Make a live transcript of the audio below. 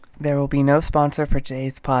There will be no sponsor for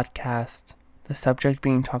today's podcast. The subject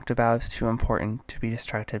being talked about is too important to be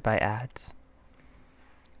distracted by ads.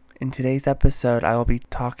 In today's episode, I will be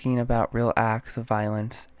talking about real acts of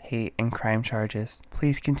violence, hate, and crime charges.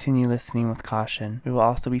 Please continue listening with caution. We will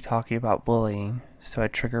also be talking about bullying, so a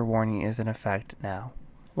trigger warning is in effect now.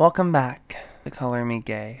 Welcome back to Color Me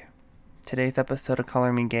Gay. Today's episode of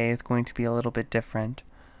Color Me Gay is going to be a little bit different.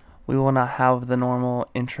 We will not have the normal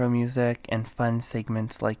intro music and fun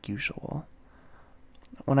segments like usual.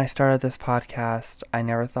 When I started this podcast, I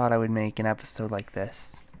never thought I would make an episode like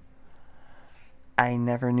this. I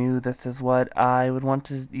never knew this is what I would want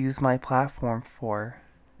to use my platform for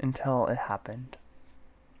until it happened.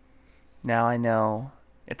 Now I know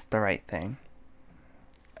it's the right thing.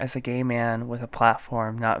 As a gay man with a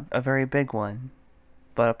platform, not a very big one,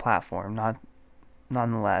 but a platform,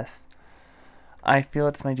 nonetheless, I feel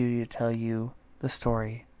it's my duty to tell you the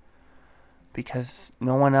story because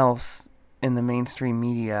no one else in the mainstream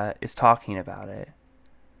media is talking about it.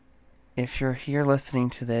 If you're here listening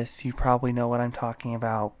to this, you probably know what I'm talking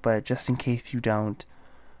about, but just in case you don't,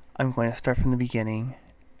 I'm going to start from the beginning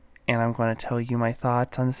and I'm going to tell you my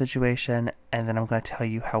thoughts on the situation and then I'm going to tell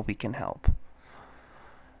you how we can help.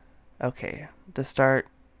 Okay, to start,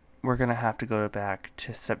 we're going to have to go back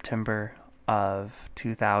to September of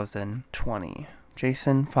 2020.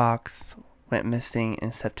 Jason Fox went missing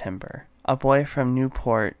in September. A boy from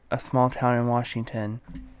Newport, a small town in Washington,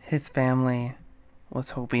 his family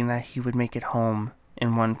was hoping that he would make it home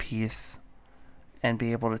in one piece and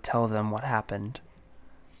be able to tell them what happened.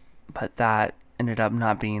 But that ended up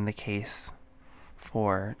not being the case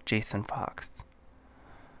for Jason Fox.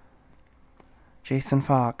 Jason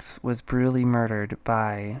Fox was brutally murdered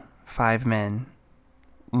by 5 men.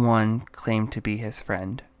 One claimed to be his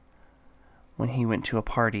friend when he went to a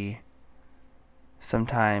party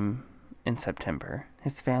sometime in September.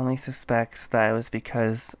 His family suspects that it was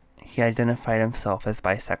because he identified himself as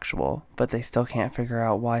bisexual, but they still can't figure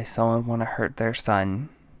out why someone would want to hurt their son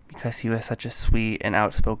because he was such a sweet and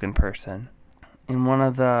outspoken person. In one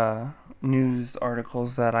of the news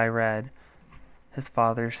articles that I read, his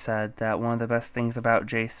father said that one of the best things about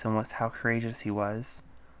Jason was how courageous he was.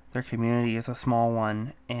 Their community is a small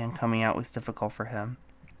one, and coming out was difficult for him.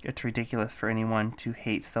 It's ridiculous for anyone to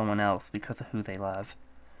hate someone else because of who they love.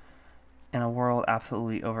 In a world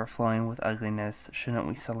absolutely overflowing with ugliness, shouldn't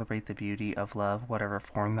we celebrate the beauty of love, whatever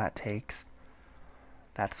form that takes?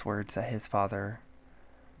 That's words that his father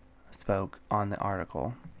spoke on the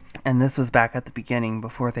article. And this was back at the beginning,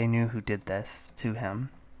 before they knew who did this to him.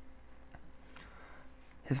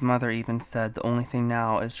 His mother even said, "The only thing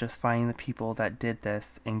now is just finding the people that did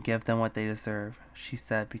this and give them what they deserve," she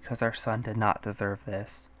said, "because our son did not deserve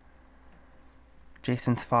this."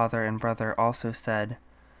 Jason's father and brother also said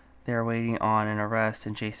they are waiting on an arrest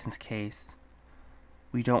in Jason's case.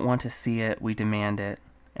 "We don't want to see it, we demand it.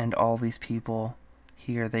 And all these people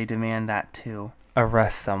here, they demand that too.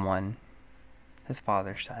 Arrest someone," his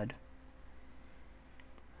father said.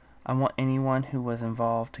 "I want anyone who was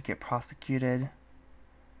involved to get prosecuted.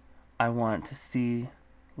 I want to see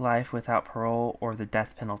life without parole or the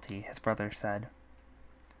death penalty," his brother said.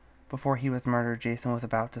 Before he was murdered, Jason was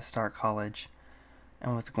about to start college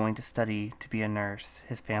and was going to study to be a nurse,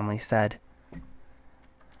 his family said.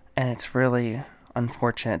 And it's really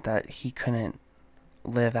unfortunate that he couldn't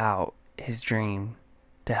live out his dream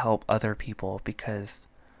to help other people because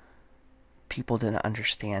people didn't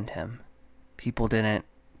understand him. People didn't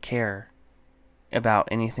care about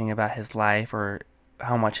anything about his life or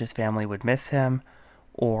how much his family would miss him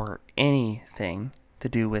or anything to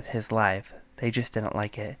do with his life. They just didn't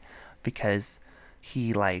like it because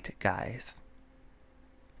he liked guys.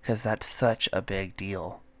 Because that's such a big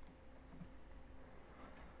deal.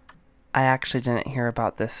 I actually didn't hear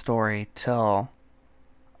about this story till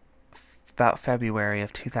about February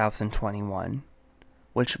of 2021,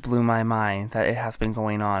 which blew my mind that it has been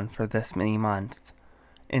going on for this many months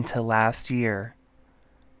until last year.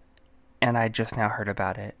 And I just now heard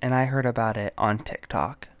about it. And I heard about it on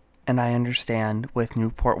TikTok. And I understand with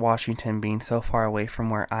Newport, Washington being so far away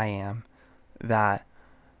from where I am, that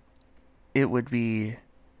it would be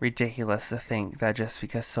ridiculous to think that just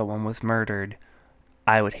because someone was murdered,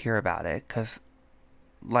 I would hear about it. Because,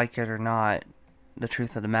 like it or not, the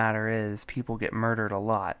truth of the matter is people get murdered a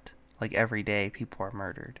lot. Like every day, people are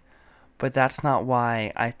murdered. But that's not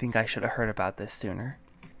why I think I should have heard about this sooner.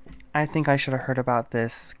 I think I should have heard about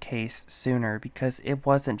this case sooner because it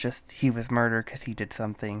wasn't just he was murdered because he did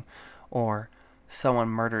something or someone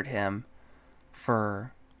murdered him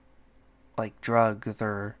for like drugs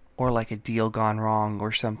or like a deal gone wrong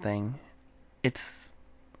or something. It's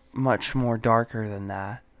much more darker than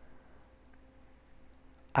that.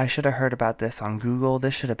 I should have heard about this on Google.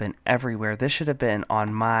 This should have been everywhere. This should have been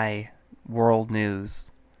on my world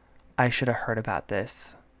news. I should have heard about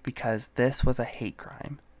this because this was a hate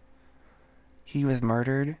crime. He was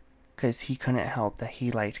murdered because he couldn't help that he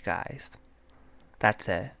liked guys. That's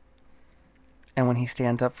it. And when he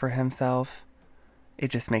stands up for himself, it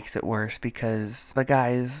just makes it worse because the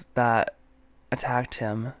guys that attacked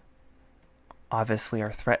him obviously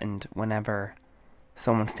are threatened whenever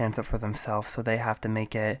someone stands up for themselves, so they have to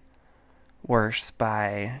make it worse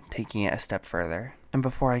by taking it a step further. And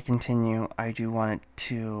before I continue, I do want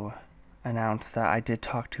to announce that I did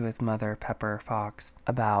talk to his mother, Pepper Fox,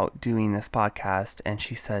 about doing this podcast, and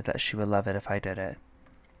she said that she would love it if I did it.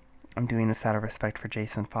 I'm doing this out of respect for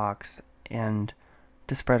Jason Fox and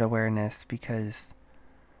to spread awareness because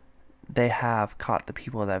they have caught the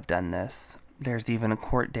people that have done this. There's even a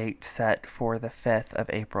court date set for the 5th of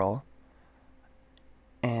April,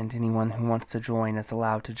 and anyone who wants to join is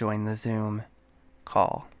allowed to join the Zoom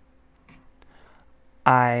call.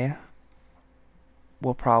 I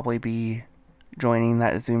will probably be joining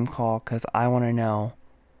that Zoom call because I want to know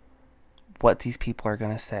what these people are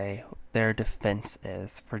going to say their defense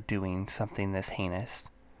is for doing something this heinous.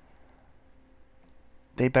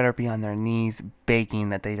 They better be on their knees begging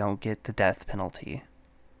that they don't get the death penalty.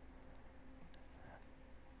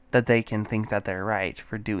 That they can think that they're right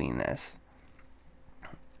for doing this.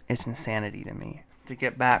 It's insanity to me. To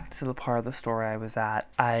get back to the part of the story I was at,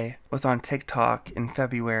 I was on TikTok in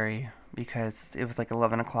February because it was like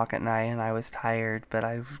 11 o'clock at night and I was tired, but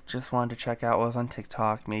I just wanted to check out what was on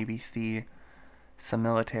TikTok, maybe see some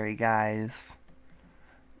military guys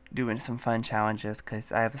doing some fun challenges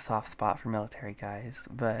because I have a soft spot for military guys.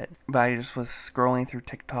 But I just was scrolling through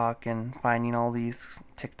TikTok and finding all these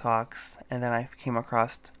TikToks, and then I came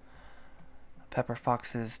across Pepper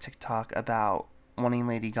Fox's TikTok about wanting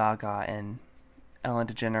Lady Gaga and Ellen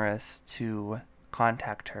DeGeneres to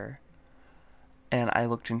contact her. And I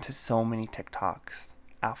looked into so many TikToks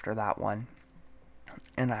after that one.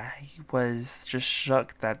 And I was just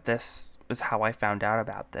shook that this was how I found out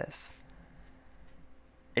about this.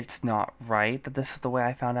 It's not right that this is the way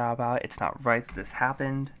I found out about it. It's not right that this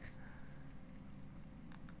happened.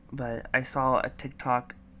 But I saw a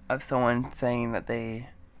TikTok of someone saying that they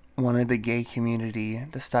wanted the gay community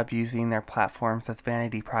to stop using their platforms as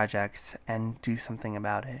vanity projects and do something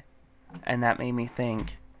about it. And that made me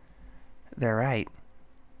think, they're right.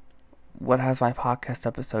 What has my podcast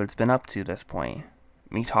episodes been up to this point?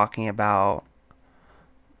 Me talking about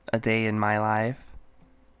a day in my life?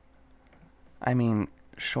 I mean,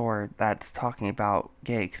 sure, that's talking about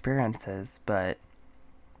gay experiences, but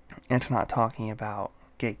it's not talking about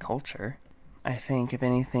gay culture. I think if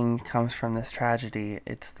anything comes from this tragedy,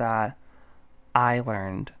 it's that I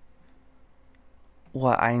learned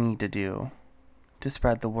what I need to do to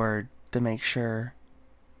spread the word to make sure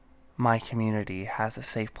my community has a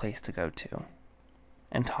safe place to go to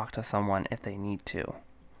and talk to someone if they need to.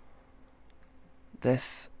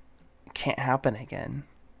 This can't happen again.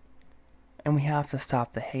 And we have to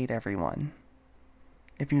stop the hate, everyone.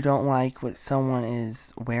 If you don't like what someone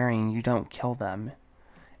is wearing, you don't kill them.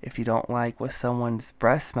 If you don't like what someone's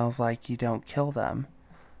breath smells like, you don't kill them.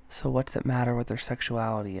 So what's it matter what their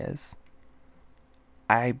sexuality is?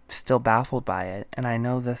 I'm still baffled by it, and I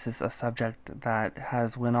know this is a subject that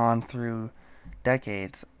has went on through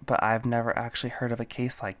decades, but I've never actually heard of a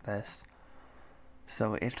case like this.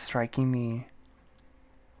 So it's striking me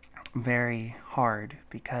very hard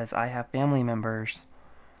because I have family members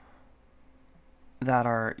that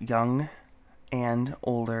are young and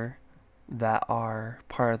older that are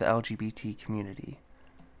part of the LGBT community.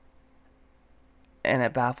 And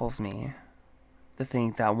it baffles me to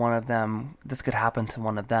think that this could happen to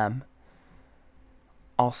one of them.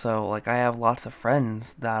 Also, like, I have lots of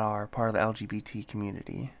friends that are part of the LGBT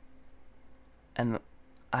community. And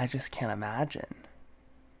I just can't imagine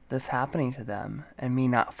this happening to them and me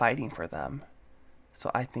not fighting for them.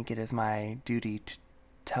 So I think it is my duty to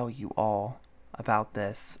tell you all about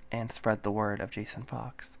this and spread the word of Jason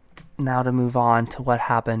Fox. Now to move on to what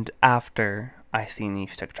happened after I seen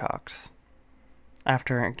these TikToks.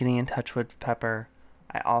 After getting in touch with Pepper,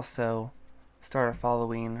 I also started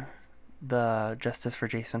following the Justice for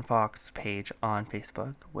Jason Fox page on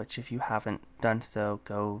Facebook, which if you haven't done so,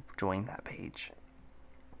 go join that page.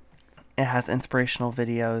 It has inspirational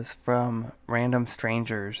videos from random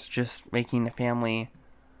strangers just making the family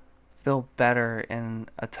feel better in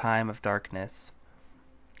a time of darkness.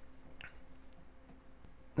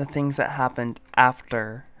 The things that happened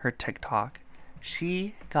after her TikTok,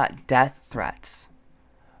 she got death threats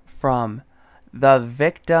from the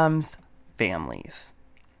victims' families.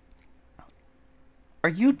 Are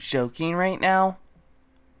you joking right now?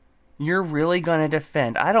 You're really gonna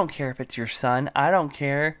defend. I don't care if it's your son. I don't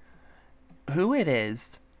care who it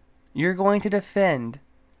is. You're going to defend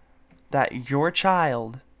that your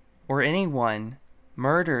child or anyone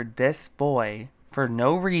murdered this boy for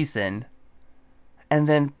no reason and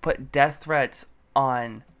then put death threats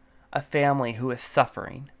on a family who is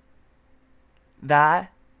suffering.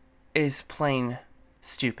 That is plain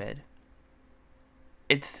stupid.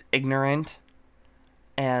 It's ignorant,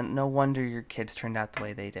 and no wonder your kids turned out the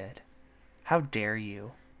way they did. How dare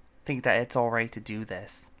you think that it's alright to do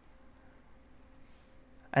this?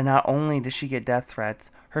 And not only did she get death threats,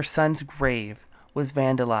 her son's grave was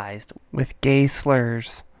vandalized with gay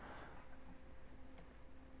slurs.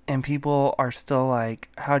 And people are still like,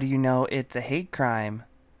 how do you know it's a hate crime?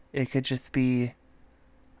 It could just be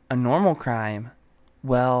a normal crime.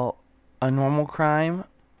 Well, a normal crime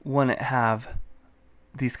wouldn't have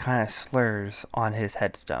these kind of slurs on his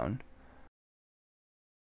headstone.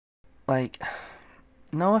 Like,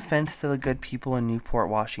 no offense to the good people in Newport,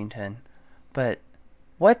 Washington, but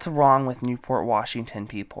what's wrong with Newport, Washington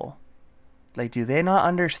people? Like, do they not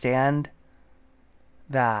understand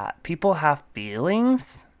that people have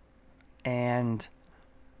feelings? And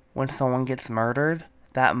when someone gets murdered,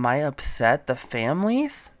 that might upset the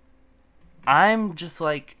families? I'm just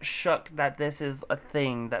like shook that this is a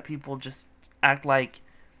thing that people just act like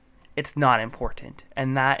it's not important.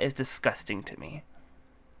 And that is disgusting to me.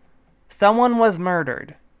 Someone was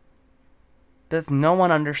murdered. Does no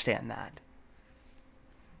one understand that?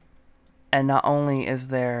 And not only is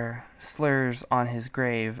there slurs on his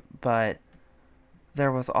grave, but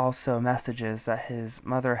there was also messages that his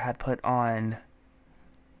mother had put on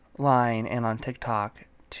line and on TikTok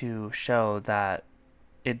to show that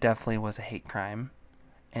it definitely was a hate crime.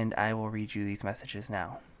 And I will read you these messages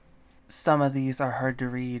now. Some of these are hard to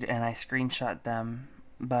read and I screenshot them,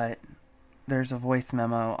 but there's a voice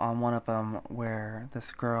memo on one of them where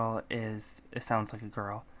this girl is, it sounds like a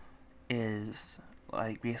girl, is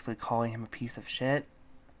like basically calling him a piece of shit.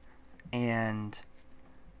 And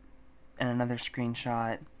in another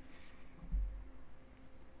screenshot,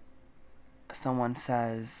 someone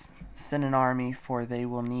says, send an army for they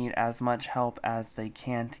will need as much help as they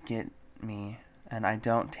can to get me. And I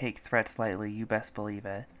don't take threats lightly, you best believe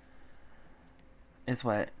it. Is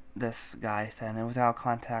what this guy said. And it was out of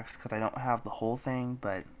context because I don't have the whole thing,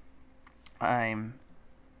 but I'm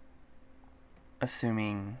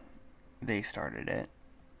assuming they started it.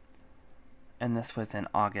 And this was in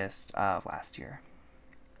August of last year.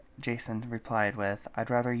 Jason replied with,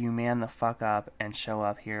 I'd rather you man the fuck up and show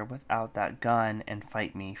up here without that gun and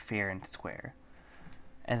fight me fair and square.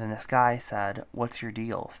 And then this guy said, what's your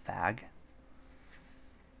deal, fag?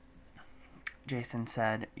 Jason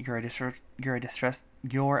said, you're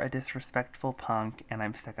a disrespectful punk and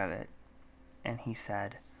I'm sick of it. And he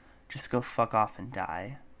said, just go fuck off and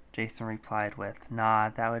die. Jason replied with, nah,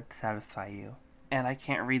 that would satisfy you. And I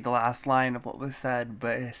can't read the last line of what was said,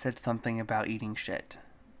 but it said something about eating shit,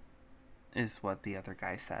 is what the other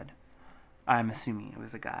guy said. I'm assuming it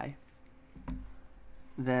was a guy.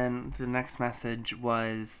 Then the next message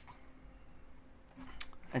was,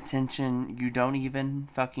 attention you don't even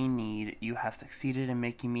fucking need. You have succeeded in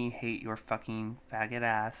making me hate your fucking faggot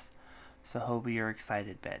ass. So hope you're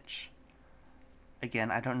excited, bitch.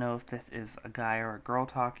 Again, I don't know if this is a guy or a girl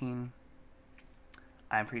talking.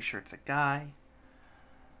 I'm pretty sure it's a guy.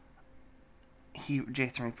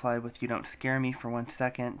 Jason replied with, you don't scare me for 1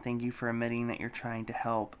 second. Thank you for admitting that you're trying to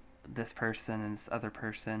help this person and this other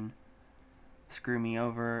person screw me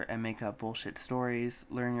over and make up bullshit stories.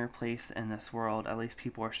 Learn your place in this world. At least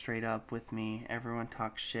people are straight up with me. Everyone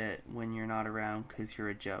talks shit when you're not around because you're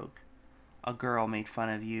a joke. A girl made fun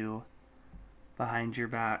of you behind your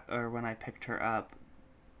back, or when I picked her up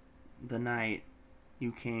the night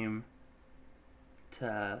you came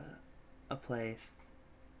to a place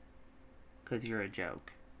because you're a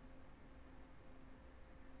joke.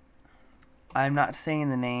 I'm not saying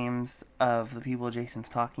the names of the people Jason's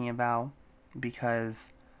talking about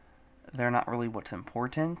because they're not really what's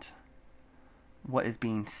important. What is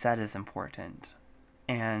being said is important.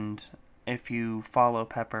 And if you follow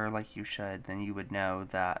Pepper like you should, then you would know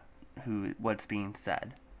that what's being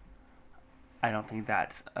said. I don't think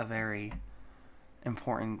that's a very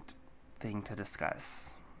important thing to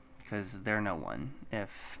discuss because they're no one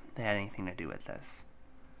if they had anything to do with this.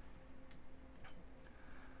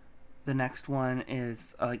 The next one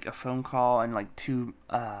is like a phone call and like 2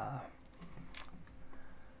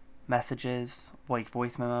 messages, like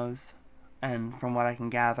voice memos. And from what I can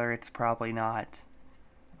gather, it's probably not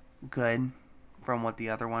good from what the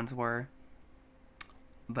other ones were.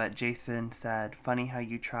 But Jason said, funny how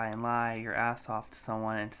you try and lie your ass off to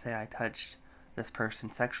someone and say I touched this person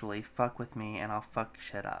sexually. Fuck with me and I'll fuck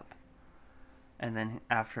shit up. And then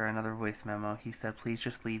after another voice memo, he said, please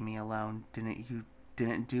just leave me alone. You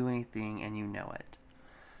didn't do anything and you know it.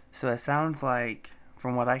 So it sounds like,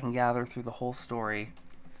 from what I can gather through the whole story,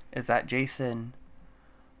 is that Jason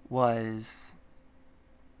was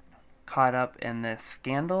caught up in this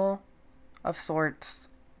scandal of sorts,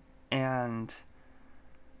 and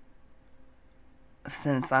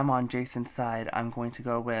since I'm on Jason's side, I'm going to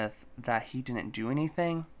go with that he didn't do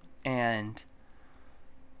anything, and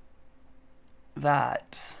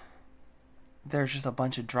that there's just a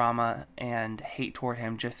bunch of drama and hate toward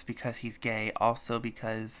him just because he's gay, also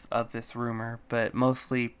because of this rumor, but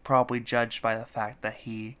mostly probably judged by the fact that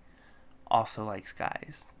he also likes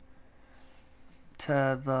guys.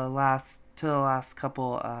 To the last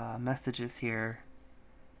couple messages here,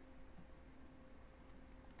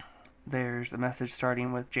 there's a message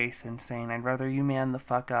starting with Jason saying, I'd rather you man the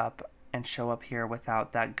fuck up and show up here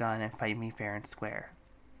without that gun and fight me fair and square.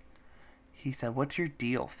 He said, what's your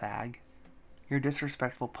deal, fag? You're a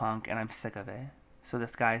disrespectful punk and I'm sick of it. So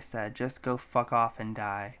this guy said, just go fuck off and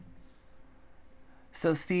die.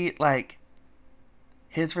 So see, like,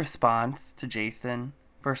 his response to Jason,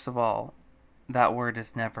 first of all, that word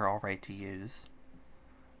is never alright to use.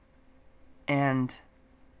 And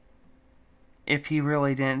if he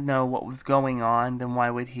really didn't know what was going on, then why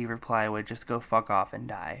would he reply with just go fuck off and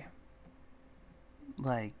die?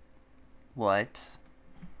 Like, what?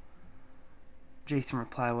 Jason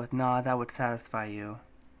replied with, nah, that would satisfy you.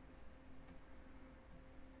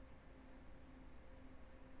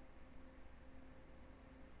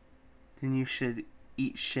 Then you should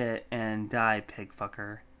eat shit and die, pig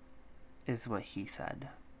fucker, is what he said.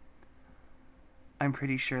 I'm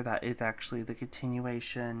pretty sure that is actually the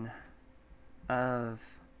continuation of...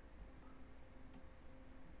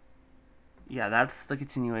 Yeah, that's the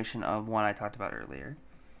continuation of one I talked about earlier.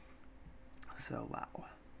 So, wow.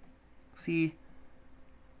 See,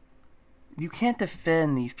 you can't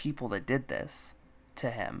defend these people that did this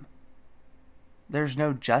to him. There's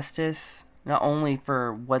no justice, not only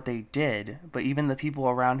for what they did, but even the people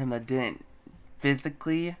around him that didn't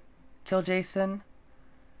physically kill Jason.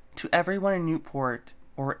 To everyone in Newport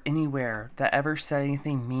or anywhere that ever said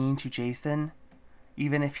anything mean to Jason,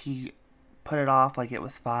 even if he put it off like it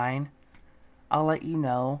was fine, I'll let you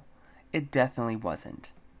know, it definitely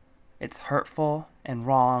wasn't. It's hurtful and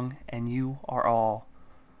wrong, and you are all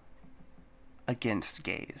against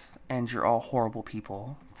gays, and you're all horrible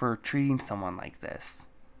people for treating someone like this.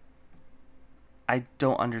 I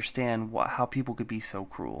don't understand how people could be so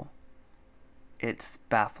cruel. It's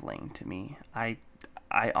baffling to me. I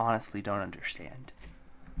honestly don't understand.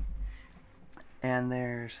 And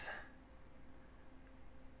there's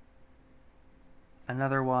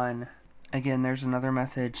another one. Again, there's another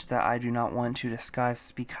message that I do not want to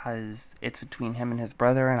discuss because it's between him and his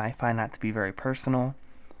brother, and I find that to be very personal.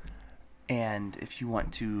 And if you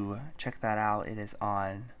want to check that out, it is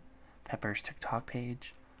on Pepper's TikTok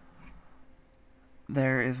page.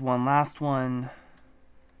 There is one last one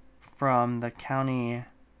from the county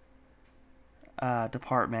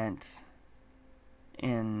department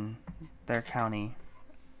in their county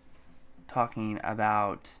talking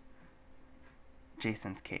about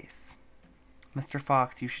Jason's case. Mr.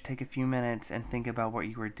 Fox, you should take a few minutes and think about what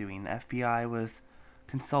you were doing. The FBI was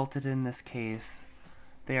consulted in this case.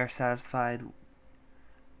 They are satisfied.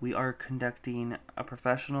 We are conducting a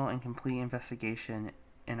professional and complete investigation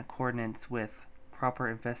in accordance with proper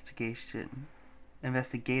investigative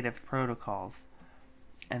protocols.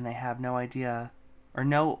 And they have no idea,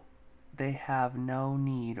 they have no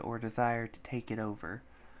need or desire to take it over.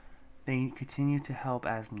 They continue to help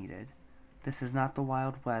as needed. This is not the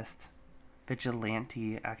Wild West.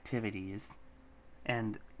 Vigilante activities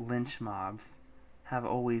and lynch mobs have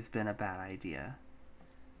always been a bad idea.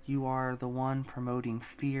 You are the one promoting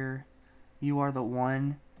fear. You are the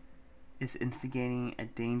one is instigating a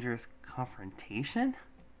dangerous confrontation.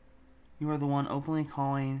 You are the one openly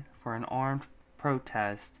calling for an armed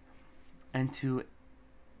protest and to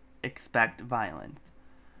expect violence.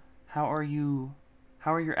 How are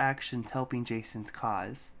your actions helping Jason's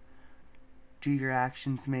cause? Do your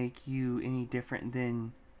actions make you any different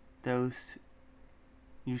than those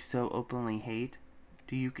you so openly hate?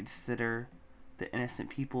 Do you consider the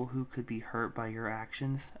innocent people who could be hurt by your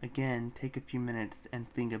actions? Again, take a few minutes and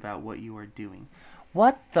think about what you are doing.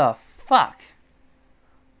 What the fuck?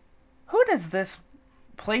 Who does this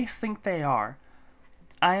place think they are?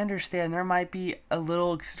 I understand there might be a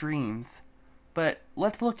little extremes, but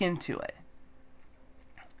let's look into it.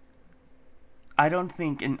 I don't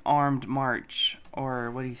think an armed march, or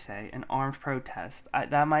what do you say, an armed protest,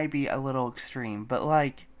 that might be a little extreme, but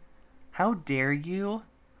like, how dare you,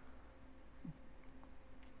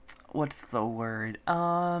 what's the word,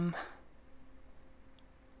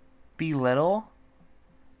 belittle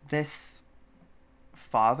this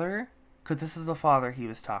father, because this is the father he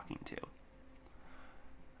was talking to,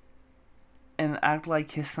 and act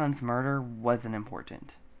like his son's murder wasn't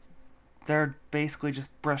important. They're basically just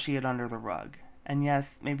brushing it under the rug. And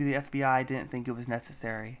yes, maybe the FBI didn't think it was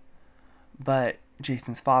necessary, but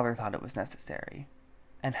Jason's father thought it was necessary.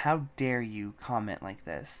 And how dare you comment like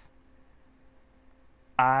this?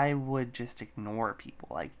 I would just ignore people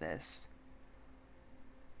like this.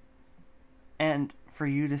 And for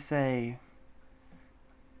you to say,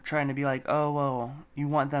 trying to be like, oh, well, you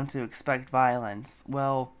want them to expect violence.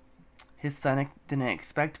 Well, his son didn't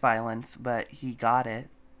expect violence, but he got it.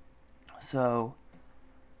 So,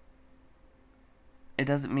 it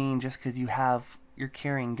doesn't mean just because you're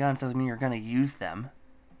carrying guns doesn't mean you're going to use them.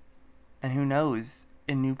 And who knows,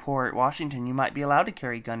 in Newport, Washington, you might be allowed to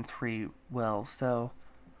carry guns free will, so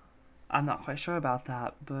I'm not quite sure about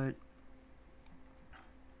that, but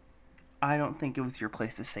I don't think it was your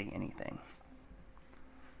place to say anything.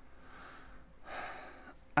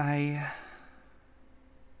 I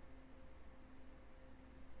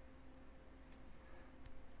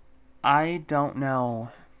don't know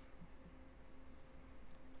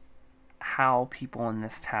how people in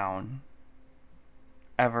this town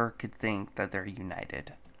ever could think that they're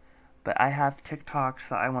united. But I have TikToks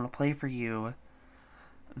that I want to play for you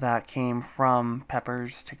that came from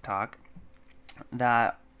Pepper's TikTok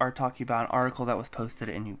that are talking about an article that was posted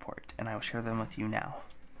in Newport, and I will share them with you now.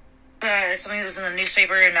 Something that was in the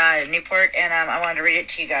newspaper in Newport, and I wanted to read it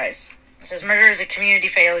to you guys. It says, "Murder is a community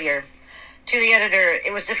failure." To the editor,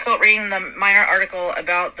 it was difficult reading the minor article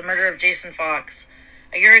about the murder of Jason Fox.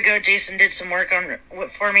 A year ago, Jason did some work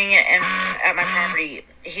for me and at my property.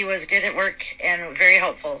 He was good at work and very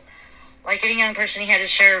helpful. Like any young person, he had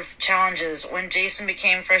his share of challenges. When Jason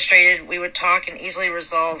became frustrated, we would talk and easily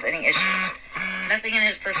resolve any issues. Nothing in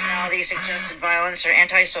his personality suggested violence or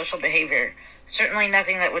antisocial behavior. Certainly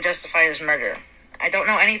nothing that would justify his murder. I don't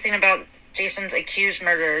know anything about Jason's accused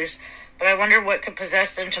murderers, but I wonder what could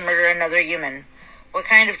possess them to murder another human. What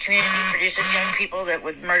kind of community produces young people that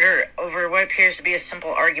would murder over what appears to be a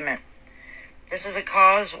simple argument? This is a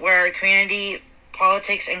cause where our community,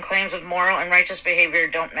 politics, and claims of moral and righteous behavior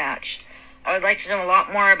don't match. I would like to know a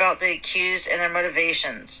lot more about the accused and their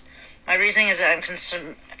motivations. My reasoning is that I'm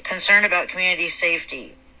concerned about community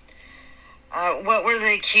safety. What were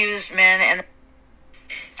the accused men and...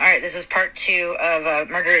 Alright, this is part 2 of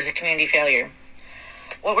Murder is a Community Failure.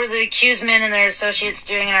 What were the accused men and their associates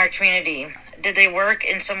doing in our community? Did they work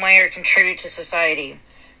in some way or contribute to society?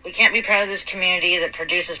 We can't be proud of this community that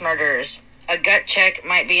produces murderers. A gut check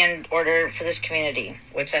might be in order for this community,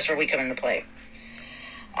 which that's where we come into play.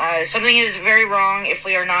 Something is very wrong if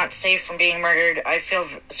we are not safe from being murdered. I feel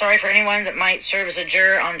sorry for anyone that might serve as a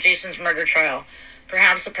juror on Jason's murder trial.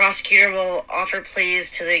 Perhaps the prosecutor will offer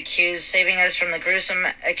pleas to the accused, saving us from the gruesome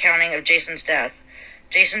accounting of Jason's death.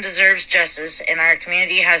 Jason deserves justice, and our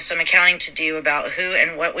community has some accounting to do about who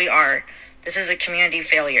and what we are. This is a community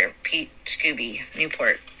failure. Pete Scooby,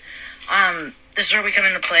 Newport. This is where we come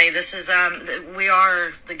into play. This is, we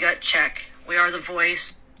are the gut check. We are the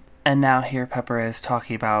voice. And now here Pepper is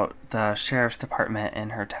talking about the sheriff's department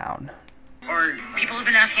in her town. Or people have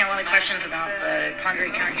been asking a lot of questions about the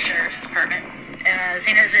Ponderosa County Sheriff's Department. The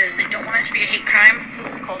thing is they don't want it to be a hate crime. Ooh,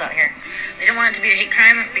 it's cold out here. They don't want it to be a hate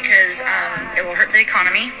crime because it will hurt the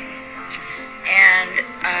economy. And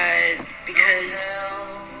because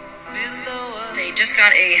they just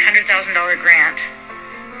got a $100,000 grant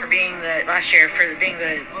for being last year for being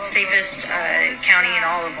the safest county in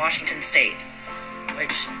all of Washington State,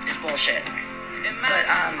 which is bullshit.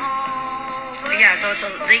 But yeah, so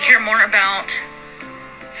they care more about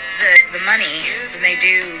the money than they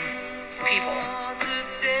do people.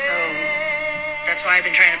 So that's why I've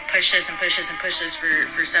been trying to push this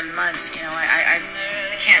for 7 months. You know, I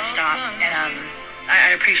can't stop, and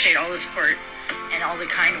I appreciate all the support and all the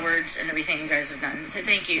kind words and everything you guys have done.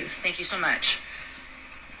 Thank you so much.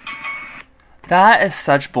 That is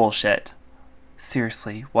such bullshit.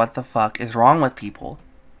 Seriously, what the fuck is wrong with people?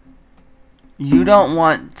 You don't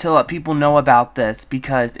want to let people know about this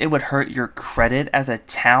because it would hurt your credit as a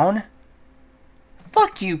town?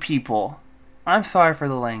 Fuck you people. I'm sorry for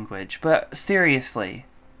the language, but seriously.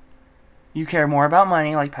 You care more about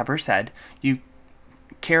money, like Pepper said. You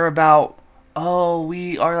care about, oh,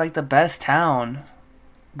 we are like the best town.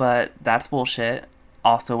 But that's bullshit.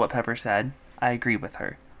 Also what Pepper said. I agree with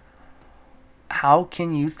her. how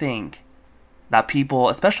can you think that people,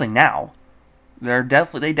 especially now, they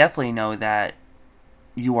definitely know that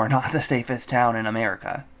you are not the safest town in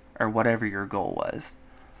America, or whatever your goal was.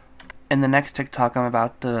 In the next TikTok I'm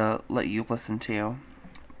about to let you listen to,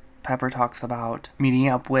 Pepper talks about meeting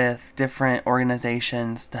up with different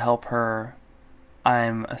organizations to help her,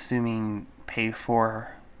 I'm assuming, pay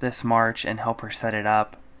for this march and help her set it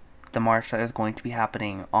up. The march that is going to be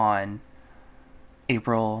happening on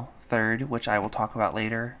April 3rd, which I will talk about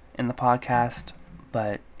later in the podcast.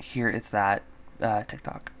 But here is that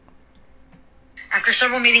TikTok. After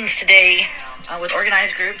several meetings today with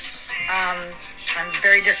organized groups, I'm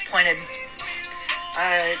very disappointed.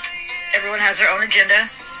 Everyone has their own agenda.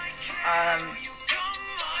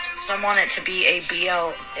 Some want it to be a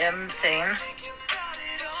BLM thing.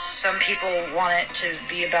 Some people want it to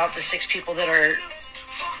be about the 6 people that are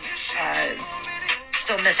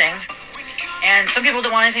still missing. And some people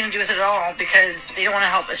don't want anything to do with it at all because they don't want to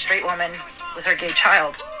help a straight woman with her gay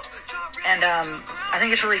child. And I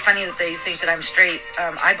think it's really funny that they think that I'm straight.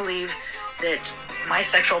 I believe that my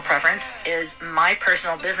sexual preference is my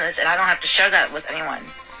personal business, and I don't have to share that with anyone.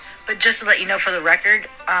 But just to let you know, for the record,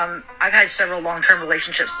 I've had several long-term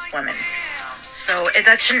relationships with women. So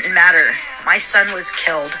that shouldn't matter. My son was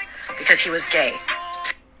killed because he was gay.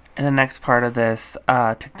 In the next part of this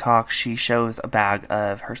TikTok, she shows a bag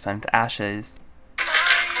of her son's ashes.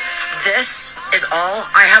 This is all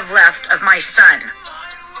I have left of my son.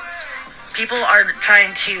 People are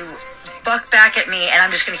trying to buck back at me, and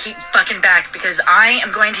I'm just going to keep bucking back because I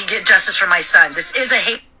am going to get justice for my son. This is a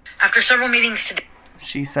hate. After several meetings today,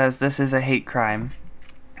 she says this is a hate crime.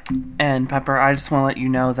 And Pepper, I just want to let you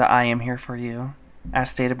know that I am here for you. As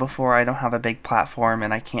stated before, I don't have a big platform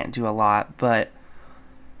and I can't do a lot, but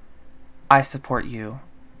I support you,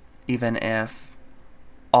 even if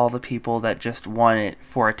all the people that just want it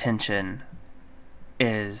for attention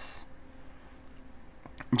is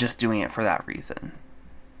just doing it for that reason.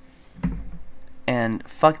 And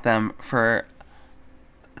fuck them for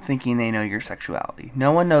thinking they know your sexuality.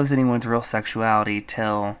 No one knows anyone's real sexuality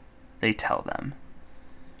till they tell them.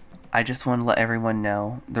 I just want to let everyone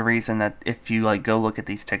know the reason that if you go look at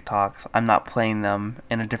these TikToks, I'm not playing them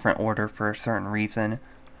in a different order for a certain reason.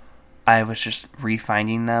 I was just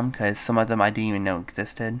refinding them because some of them I didn't even know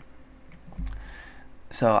existed.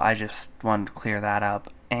 So I just wanted to clear that up.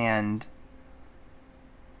 And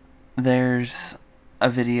there's a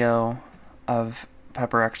video of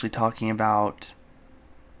Pepper actually talking about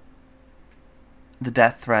the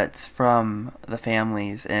death threats from the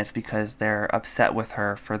families, and it's because they're upset with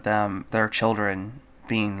her for their children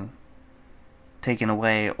being taken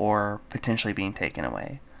away or potentially being taken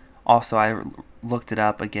away. Also, I looked it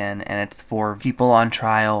up again, and it's for people on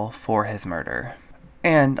trial for his murder.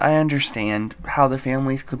 And I understand how the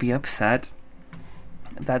families could be upset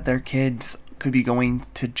that their kids could be going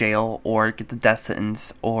to jail or get the death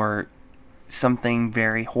sentence or something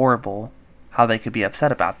very horrible, how they could be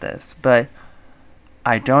upset about this. But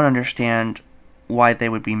I don't understand why they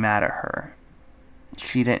would be mad at her.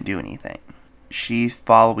 She didn't do anything. She's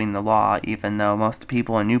following the law, even though most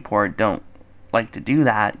people in Newport don't like to do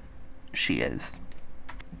that. She is.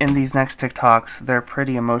 In these next TikToks, they're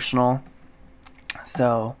pretty emotional,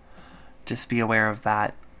 so just be aware of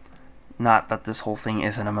that. Not that this whole thing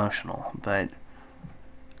isn't emotional, but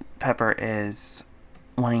Pepper is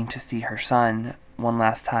wanting to see her son one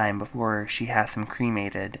last time before she has him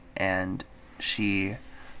cremated, and she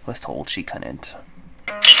was told she couldn't.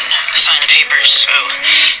 Sign the papers, so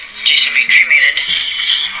Jason be cremated.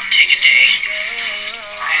 I'll take a day.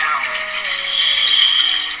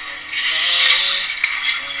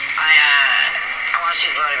 I want to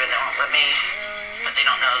see the body, but they won't let me. But they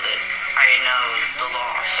don't know that I know the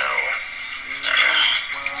law, so.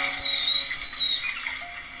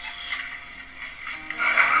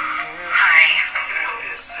 Hi.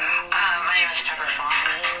 My name is Pepper Fox.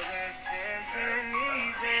 I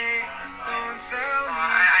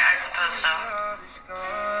suppose so.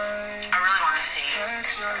 I really want to see it.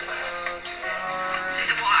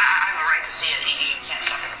 Well, I have a right to see it. You can't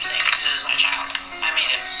stop me from saying it. It is my child. I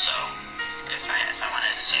made it, so if I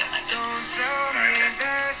wanted to see it, I could. Say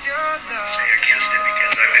against it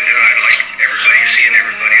because I've been doing it like everybody, seeing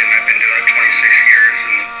everybody, and I've been doing it 26 years.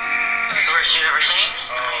 And That's the worst you've ever seen?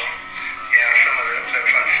 Yeah, some of it,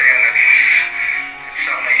 that's not saying it's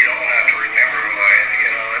something that you don't want to have to remember.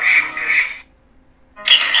 It's just.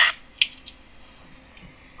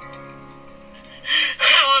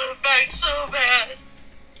 I want it back so bad.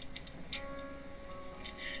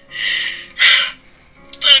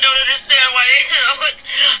 I don't understand why.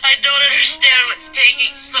 I don't understand what's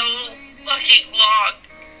taking so fucking long.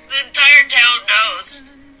 The entire entire town knows.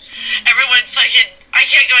 Everyone fucking, I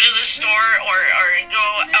can't go to the store or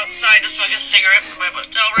go outside to smoke a cigarette from my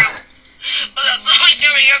motel room. But that's all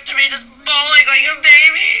coming up to me, just bawling like a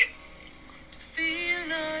baby.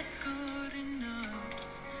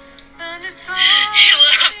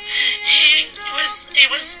 He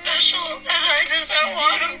was special, and I just don't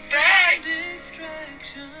want him back.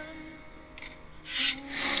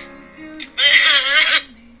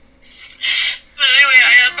 But anyway, I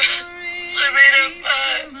made him,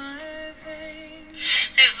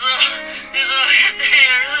 his little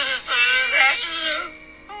hair, some of his ashes.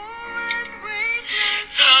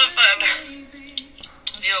 So if,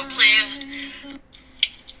 please,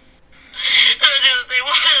 I knew they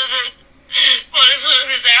wanted some of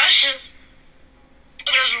his ashes. It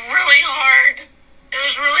was really hard. It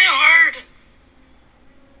was really hard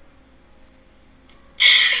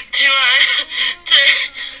to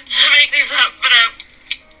make these up, but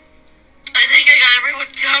I think I got everyone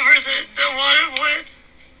covered that wanted one.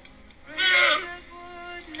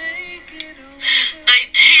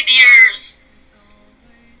 19 years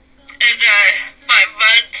and 5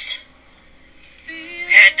 months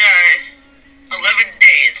and 11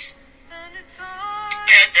 days.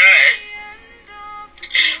 And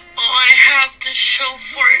all I have to show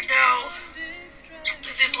for it now is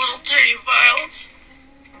these little tiny vials.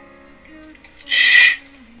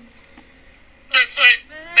 That's what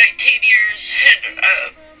 19 years and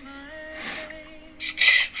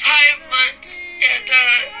 5 months and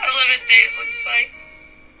 11 days looks like.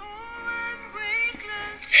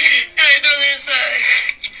 And I know there's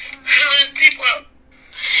people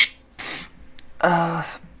out.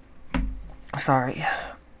 Sorry.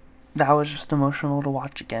 That was just emotional to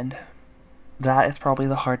watch again. That is probably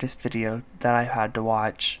the hardest video that I've had to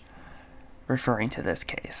watch referring to this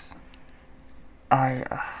case.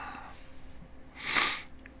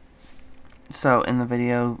 So in the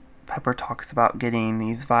video, Pepper talks about getting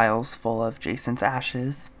these vials full of Jason's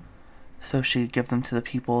ashes so she could give them to the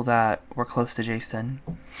people that were close to Jason.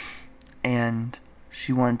 And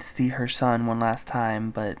she wanted to see her son one last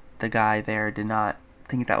time, but the guy there did not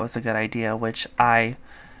think that was a good idea, which I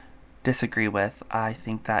disagree with. I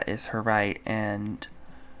think that is her right, and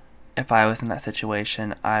if I was in that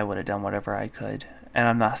situation, I would have done whatever I could. And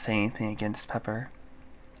I'm not saying anything against Pepper.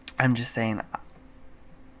 I'm just saying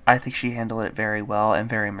I think she handled it very well and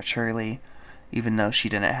very maturely, even though she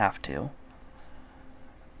didn't have to.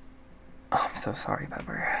 Oh, I'm so sorry,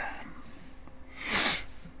 Pepper.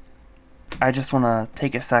 I just want to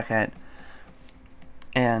take a second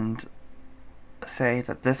and say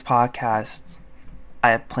that this podcast, I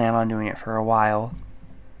had planned on doing it for a while.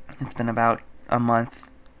 It's been about a month,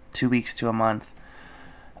 2 weeks to a month.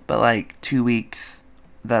 But like 2 weeks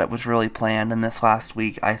that it was really planned, and this last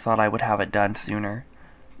week I thought I would have it done sooner.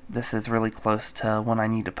 This is really close to when I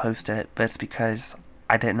need to post it, but it's because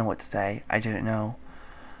I didn't know what to say. I didn't know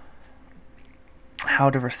how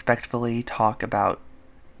to respectfully talk about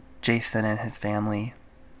Jason and his family.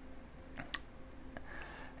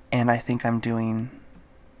 And I think I'm doing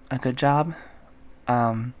a good job.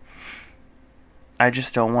 I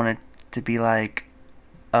just don't want it to be like,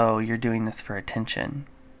 oh, you're doing this for attention.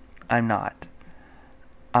 I'm not.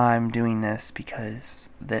 I'm doing this because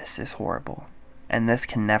this is horrible. And this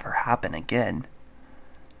can never happen again.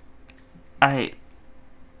 I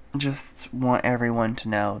just want everyone to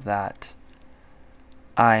know that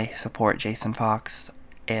I support Jason Fox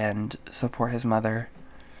and support his mother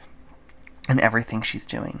and everything she's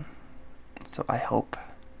doing. So I hope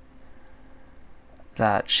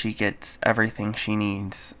that she gets everything she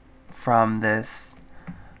needs from this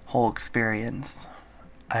whole experience.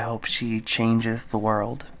 I hope she changes the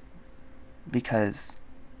world, because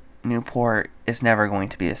Newport is never going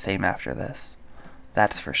to be the same after this.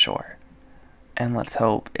 That's for sure. And let's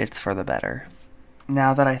hope it's for the better.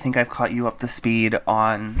 Now that I think I've caught you up to speed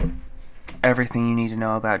on everything you need to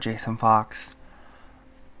know about Jason Fox,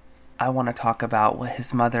 I want to talk about what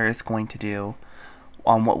his mother is going to do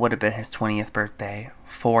on what would have been his 20th birthday,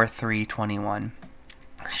 4/3/21.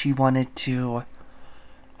 She wanted to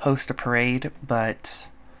host a parade, but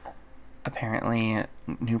apparently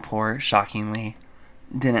Newport, shockingly,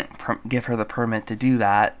 didn't give her the permit to do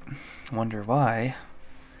that. Wonder why.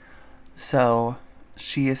 So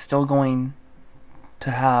she is still going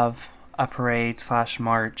to have a parade /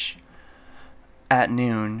 march at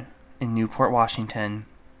noon in Newport, Washington.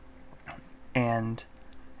 And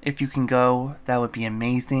if you can go, that would be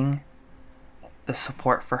amazing. The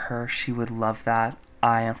support for her, she would love that.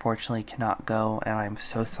 I unfortunately cannot go, and I'm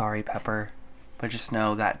so sorry, Pepper. But just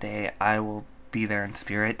know that day I will be there in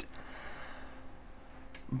spirit.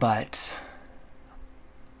 But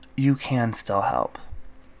you can still help.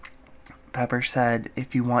 Pepper said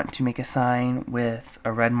if you want to make a sign with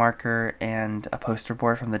a red marker and a poster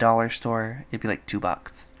board from the dollar store, it'd be like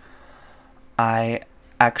 $2. I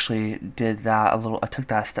actually did that I took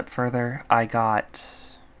that a step further. I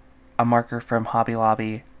got a marker from Hobby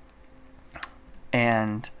Lobby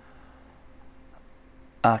and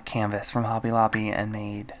a canvas from Hobby Lobby and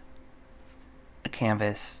made a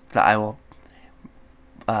canvas that I will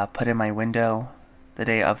put in my window the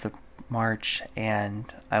day of the march,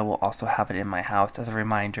 and I will also have it in my house as a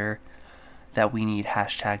reminder that we need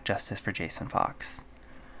 #justice for Jason Fox.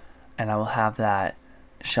 And I will have that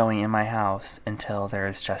showing in my house until there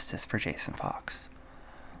is justice for Jason Fox.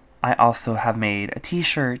 I also have made a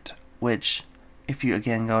t-shirt, which if you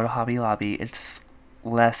again go to Hobby Lobby, it's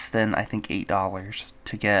less than I think $8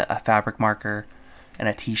 to get a fabric marker and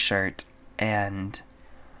a t-shirt, and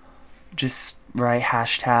just write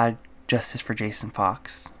 #justice for Jason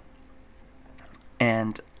Fox.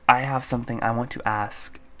 And I have something I want to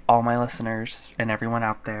ask all my listeners and everyone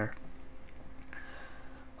out there.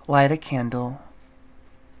 Light a candle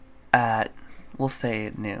at, we'll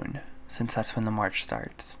say, noon, since that's when the march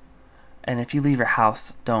starts. And if you leave your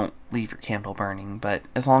house, don't leave your candle burning, but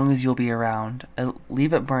as long as you'll be around,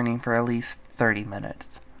 leave it burning for at least 30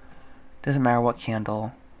 minutes. Doesn't matter what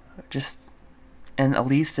candle, and at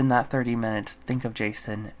least in that 30 minutes, think of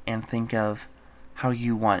Jason and think of how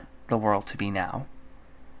you want the world to be now.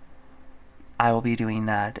 I will be doing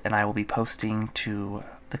that, and I will be posting to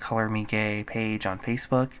the Color Me Gay page on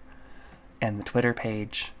Facebook and the Twitter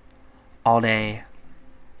page all day,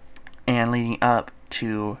 and leading up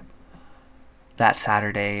to that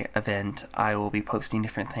Saturday event, I will be posting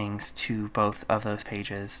different things to both of those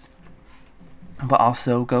pages. But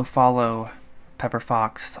also go follow Pepper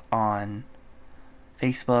Fox on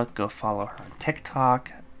Facebook, go follow her on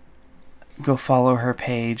TikTok, go follow her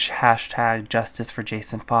page, #justice for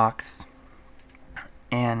Jason Fox.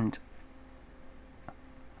 And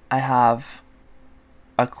I have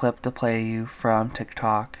a clip to play you from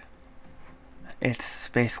TikTok. It's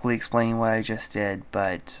basically explaining what I just did,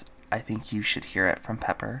 but I think you should hear it from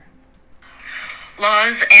Pepper.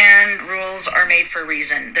 Laws and rules are made for a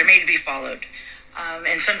reason. They're made to be followed.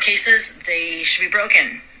 In some cases, they should be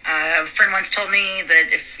broken. A friend once told me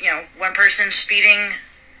that if one person's speeding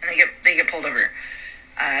and they get pulled over,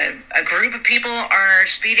 a group of people are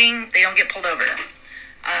speeding, they don't get pulled over.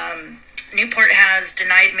 Newport has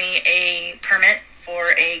denied me a permit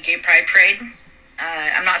for a gay pride parade.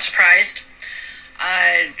 I'm not surprised.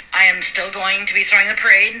 I am still going to be throwing the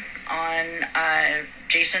parade on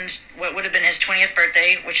Jason's, what would have been his 20th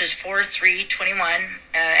birthday, which is 4/3/21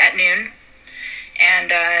 at noon.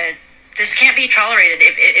 And this can't be tolerated.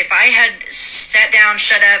 If I had sat down,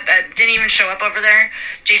 shut up, didn't even show up over there,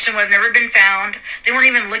 Jason would have never been found. They weren't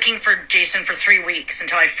even looking for Jason for 3 weeks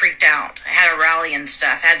until I freaked out. I had a rally and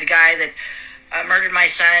stuff. I had the guy that murdered my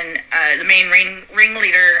son, the main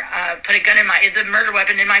ringleader, put the murder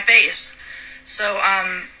weapon in my face. So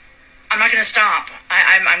I'm not going to stop.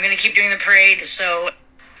 I'm going to keep doing the parade. So.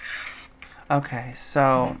 Okay,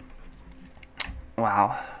 so,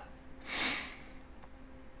 wow.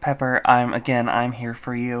 Pepper, I'm here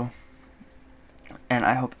for you, and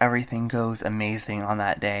I hope everything goes amazing on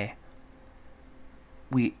that day.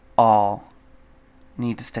 We all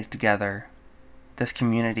need to stick together. This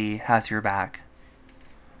community has your back,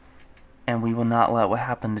 and we will not let what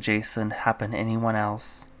happened to Jason happen to anyone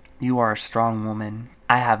else. You are a strong woman.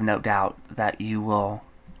 I have no doubt that you will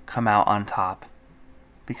come out on top,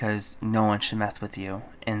 because no one should mess with you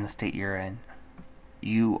in the state you're in.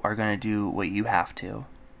 You are going to do what you have to.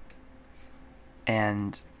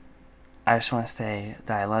 And I just want to say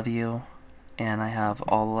that I love you, and I have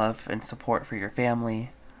all the love and support for your family,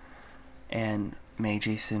 and may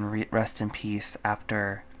Jason rest in peace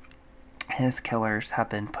after his killers have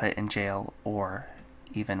been put in jail, or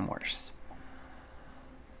even worse.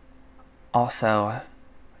 Also,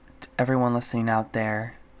 to everyone listening out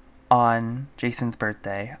there, on Jason's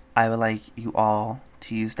birthday, I would like you all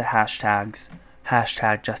to use the hashtags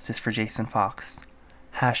 #Justice for Jason Fox,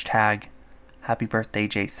 #Happy Birthday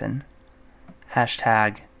Jason,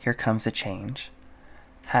 #Here Comes a Change,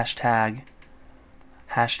 #Love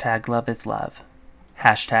is Love,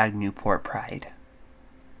 #Newport Pride.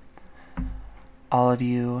 All of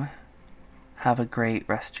you have a great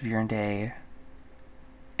rest of your day,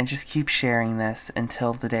 and just keep sharing this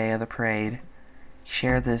until the day of the parade.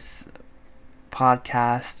 Share this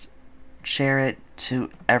podcast, share it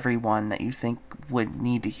to everyone that you think would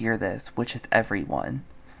need to hear this, which is everyone.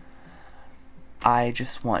 I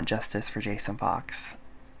just want justice for Jason Fox,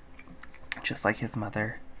 just like his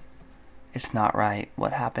mother. it's not right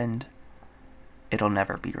what happened. It'll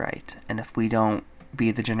never be right. And if we don't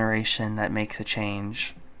be the generation that makes a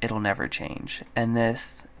change, it'll never change. And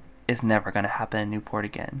this is never going to happen in Newport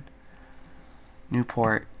again.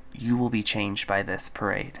 Newport, you will be changed by this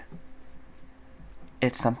parade.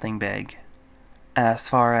 It's something big. As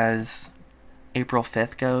far as April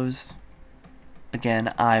 5th goes,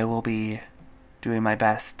 again, I will be doing my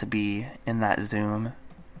best to be in that Zoom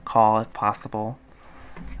call if possible.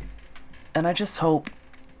 And I just hope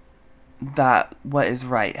that what is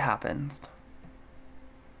right happens.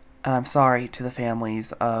 And I'm sorry to the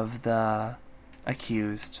families of the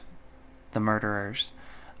accused, the murderers.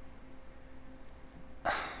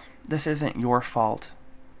 This isn't your fault.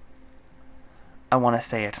 I want to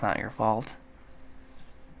say it's not your fault.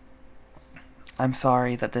 I'm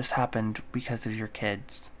sorry that this happened because of your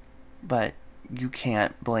kids, but you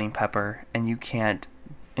can't blame Pepper, and you can't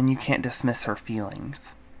dismiss her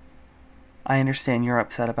feelings. I understand you're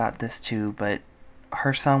upset about this too, but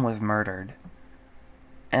her son was murdered.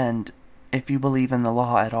 And if you believe in the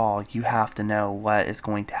law at all, you have to know what is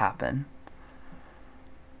going to happen.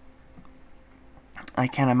 I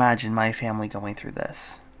can't imagine my family going through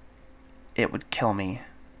this. It would kill me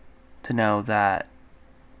to know that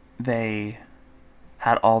they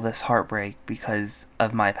had all this heartbreak because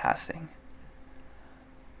of my passing.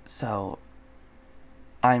 So,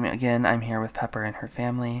 I'm here with Pepper and her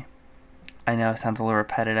family. I know it sounds a little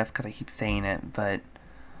repetitive because I keep saying it, but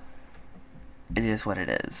it is what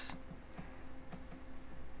it is.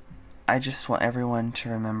 I just want everyone to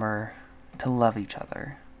remember to love each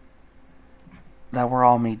other. That we're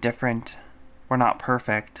all made different. We're not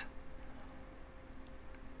perfect.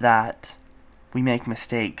 That we make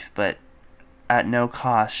mistakes, but at no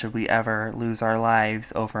cost should we ever lose our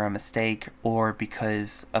lives over a mistake or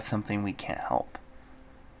because of something we can't help.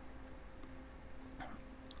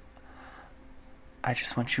 I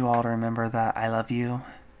just want you all to remember that I love you.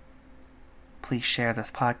 Please share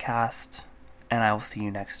this podcast, and I will see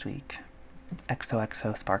you next week.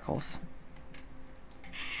 XOXO Sparkles.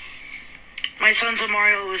 My son's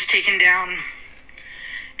memorial was taken down,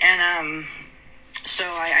 and so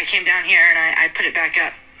I came down here and I put it back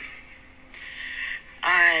up.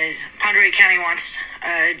 Ponderosa County wants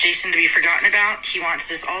Jason to be forgotten about. They want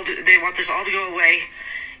this all to go away,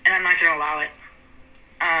 and I'm not going to allow it.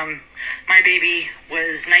 My baby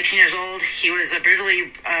was 19 years old. He was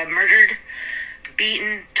brutally murdered,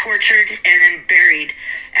 beaten, tortured, and then buried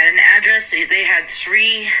at an address they had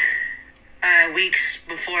 3 weeks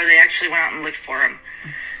before they actually went out and looked for him.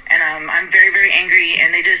 And I'm very, very angry,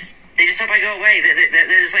 and they just hope I go away.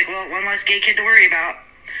 They're just like, well, one less gay kid to worry about.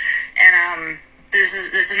 And this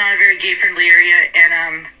is not a very gay friendly area,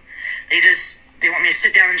 and they want me to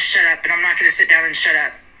sit down and shut up, and I'm not going to sit down and shut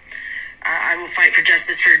up. I will fight for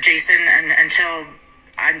justice for Jason until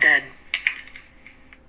I'm dead.